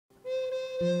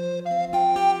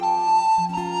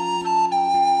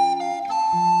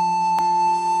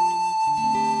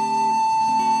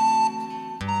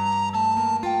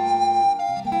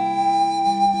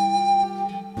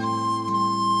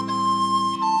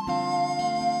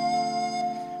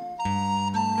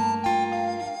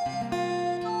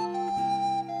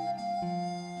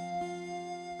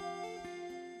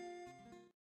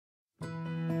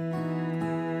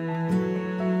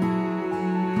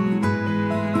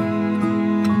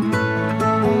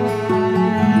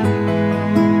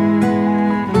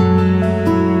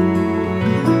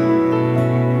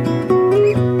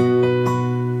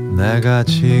내가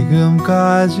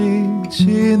지금까지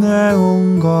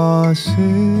지내온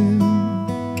것은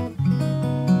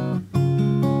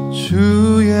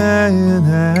주의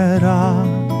은혜라,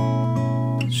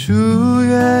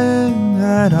 주의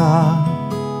은혜라.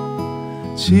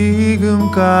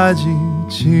 지금까지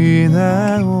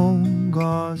지내온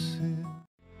것은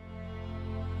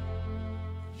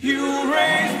You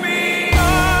raise me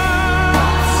up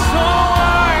so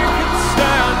I can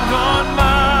stand on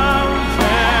mountains.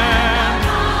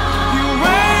 You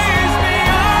raise me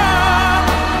up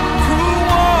to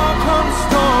walk on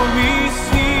stormy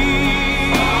seas.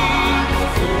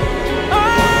 I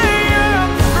am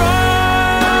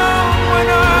strong when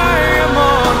I am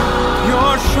on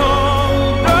your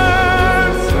shoulders.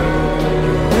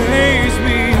 Raise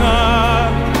me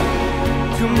up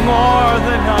to more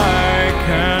than I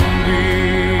can be.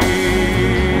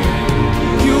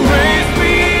 You raise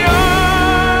me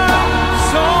up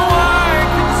so I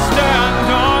can stand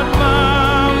on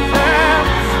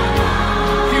mountains.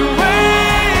 You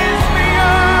raise me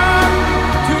up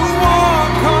to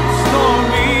walk on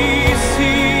stormy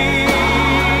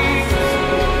seas.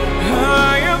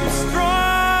 I am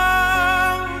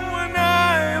strong when I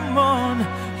am on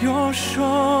your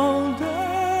shoulders.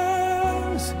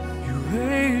 You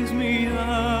raise me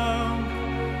up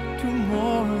to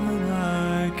more than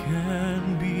I can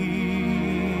be.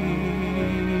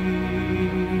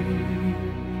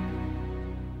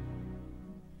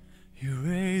 You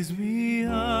raise me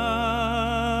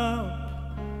up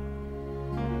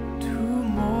to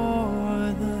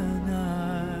more than I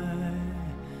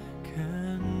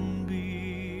can be.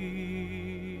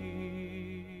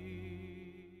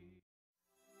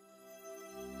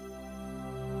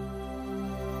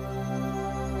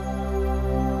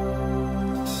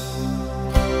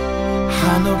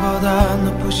 하늘보다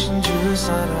높으신 주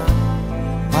사랑,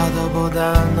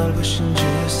 바다보다 넓으신 주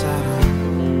사랑,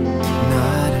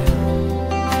 나를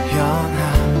향한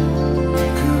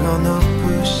그거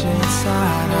높으신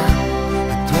사랑,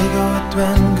 되고 된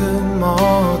그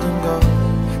모든 것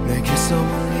내게서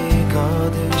멀리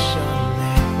거두셨네.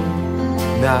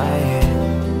 나의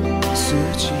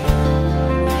수지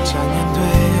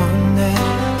장연되었네.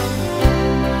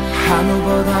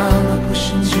 하늘보다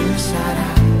높으신 주 사랑,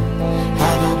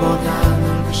 바다보다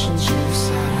넓으신 주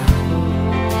사랑,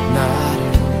 나를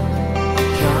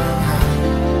향한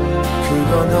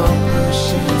그거 높으신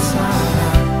사랑,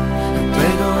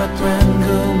 되고 된 그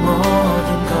모든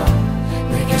것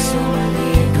내게서 멀리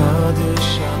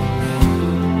거두셨네.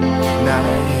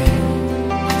 나의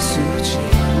수지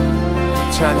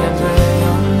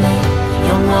찬양되었네.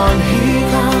 영원히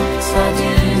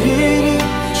감사드리리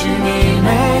주님의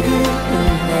그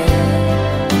은혜,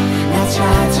 나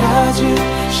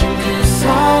찾아주신 그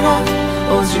사랑,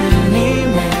 오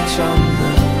주님의 전부.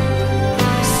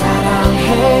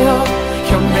 사랑해요,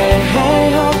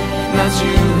 경배해요, 나 주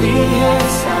위에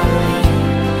살리.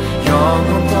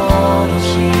 영원토록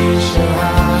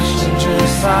지시하신 주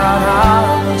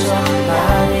사랑을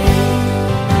전하리.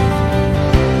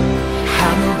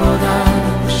 하늘보다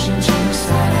높으신 주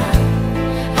사랑,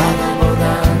 바다보다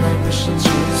넓으신 주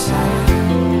사랑,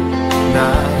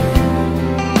 나를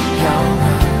향한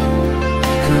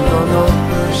그거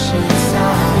높으신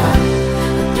사랑,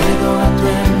 되고 된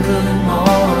그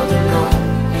모든 것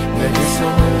내게서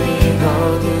멀리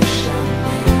거두셨네.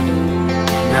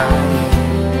 나의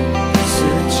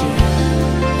수치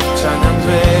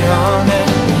찬양되어네.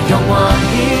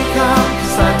 영원히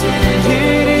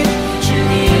감사드리리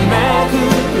주님의 그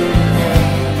은혜,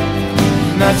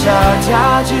 나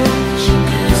찾아주신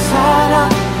그 사랑,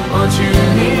 오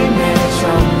주님의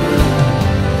전부.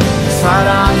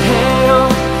 사랑해요,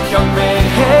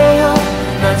 경배해요,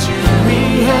 나 주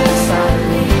위에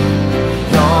살리.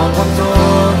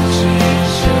 영원토록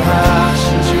지시하신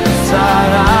주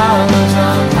사랑을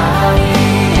전하리.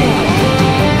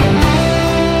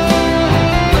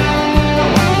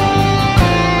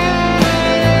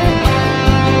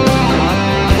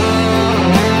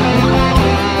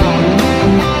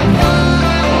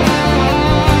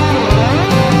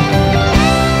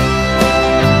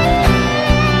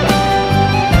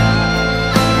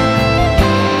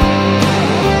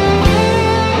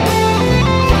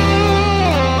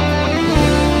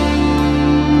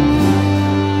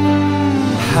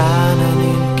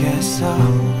 하나님께서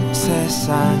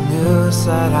세상을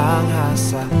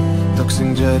사랑하사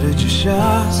독생자를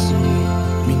주셨으니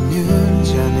믿는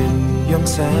자는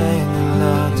영생을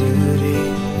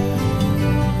얻으리.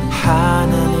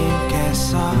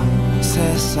 하나님께서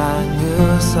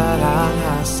세상을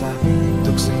사랑하사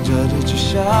독생자를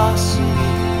주셨으니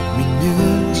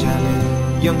믿는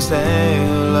자는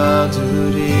영생을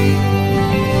얻으리.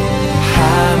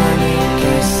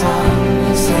 하나님께서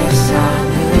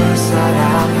세상을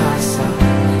사랑하사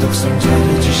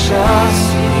독생자를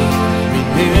주셨으니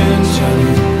믿는 자는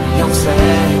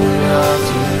영생을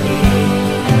얻으리.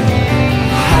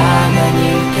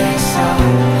 하나님께서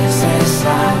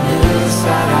세상을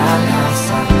사랑하사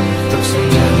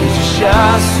독생자를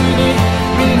주셨으니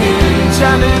믿는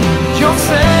자는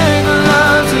영생을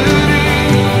얻으리.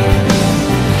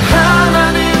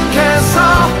 하나님께서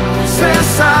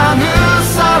세상을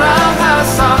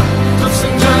사랑하사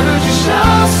독생자를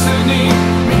주셨으니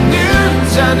믿는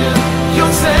자는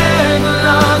영생을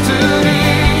얻으리.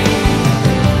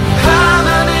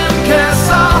 하나님께서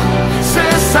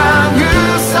세상을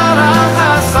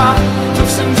사랑하사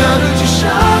독생자를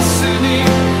주셨으니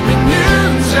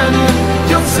믿는 자는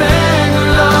영생을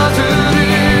얻으리.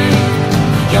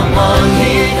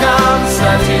 영원히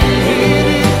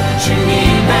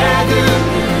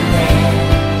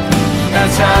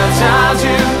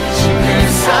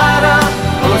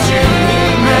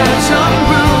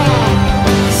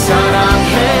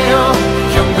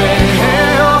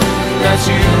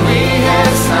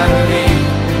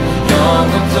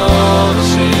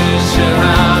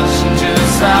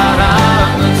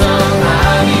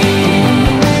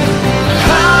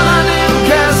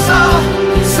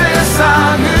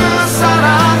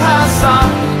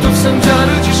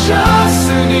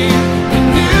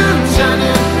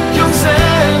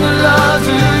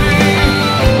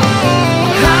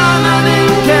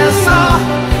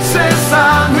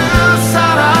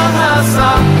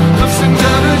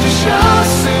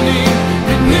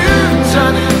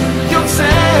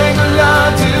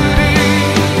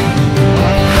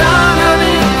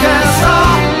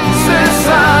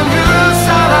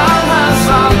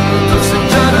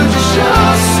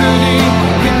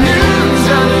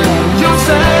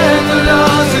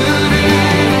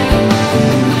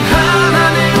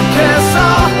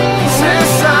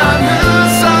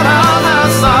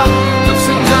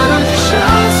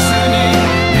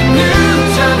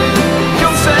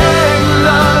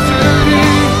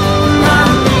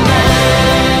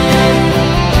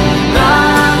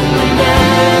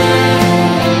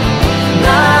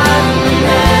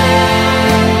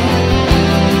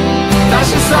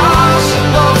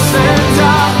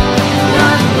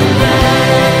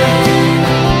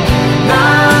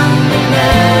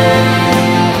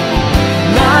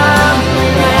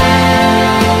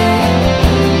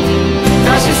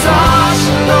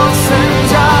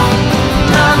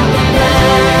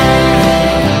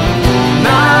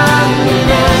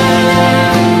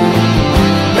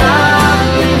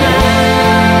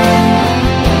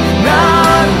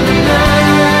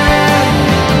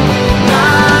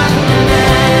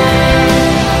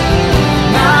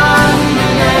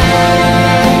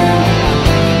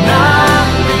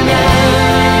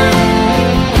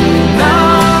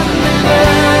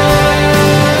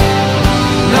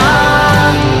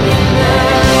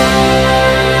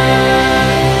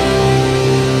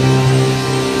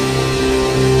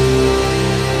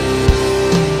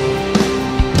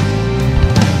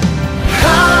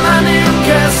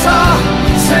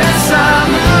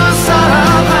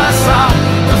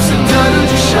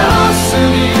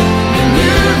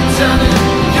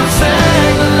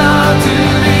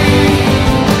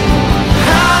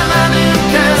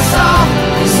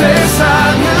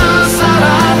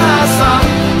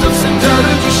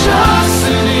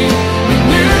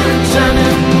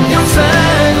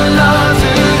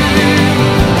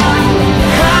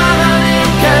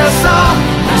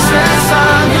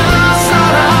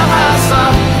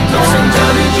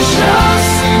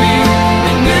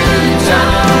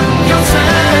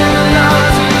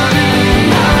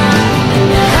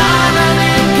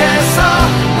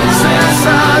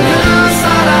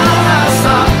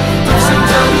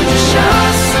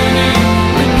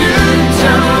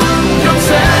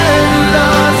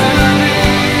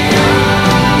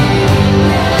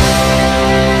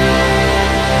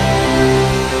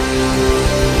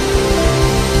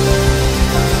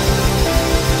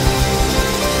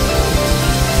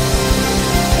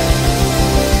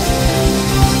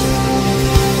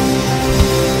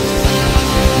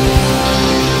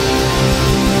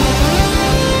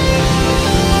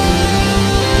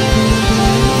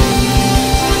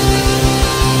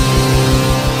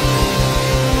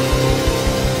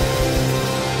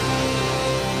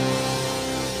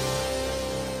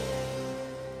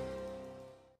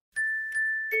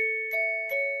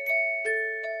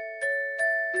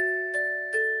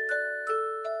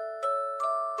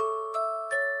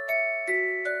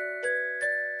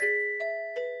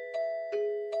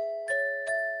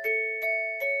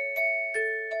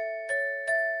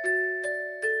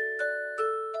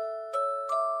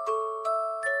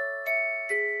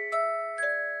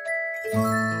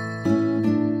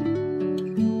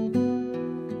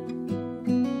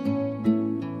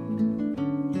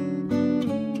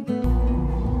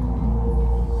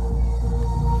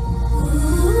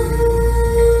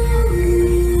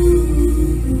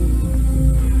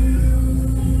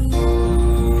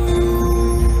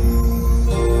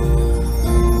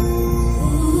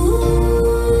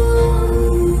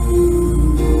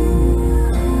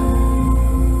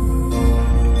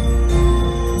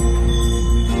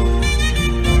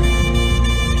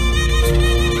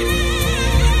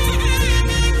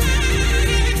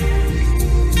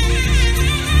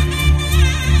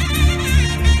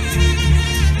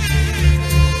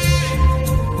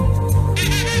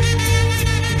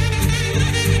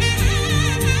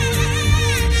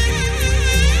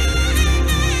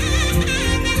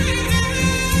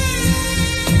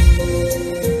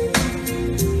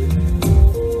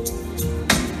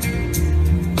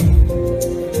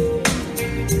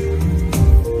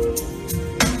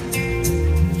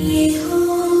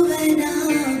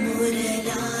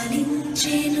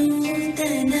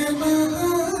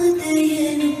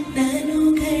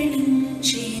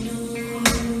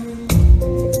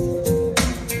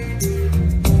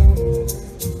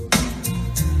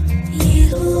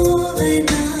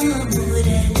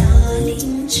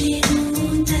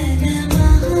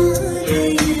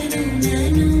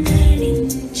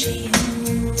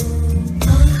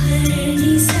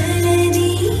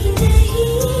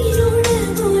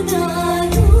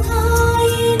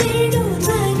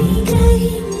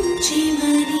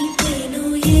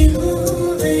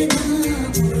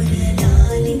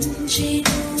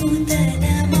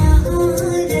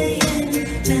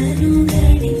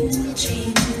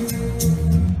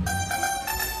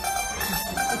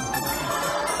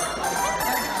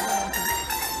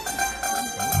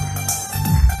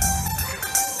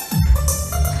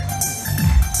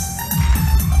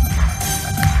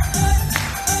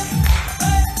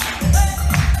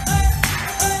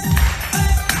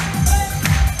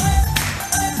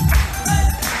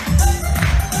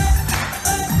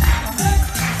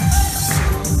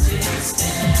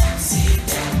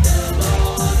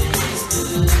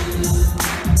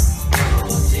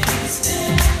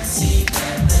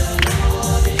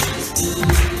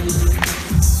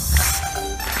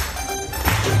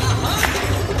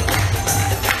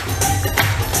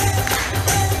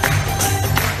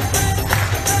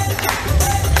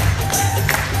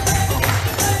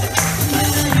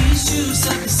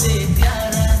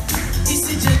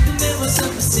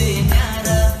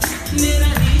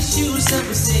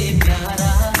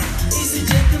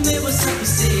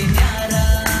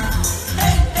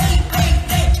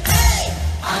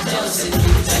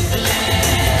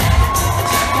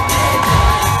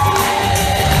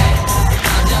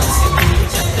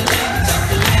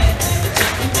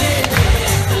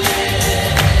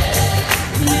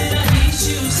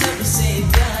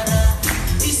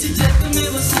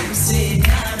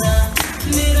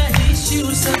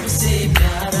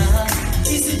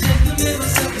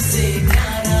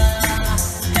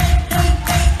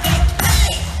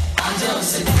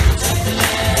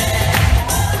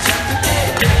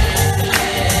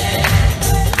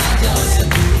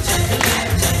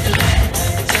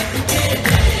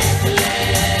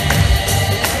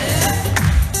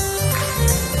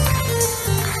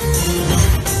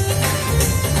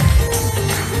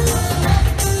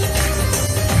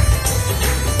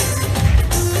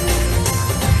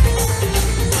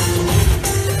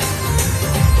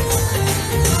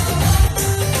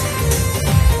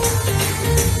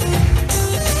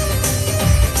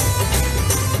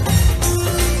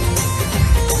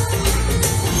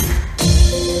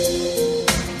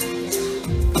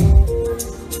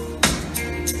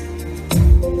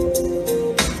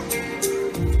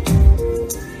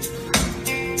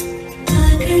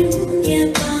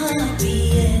Yeah.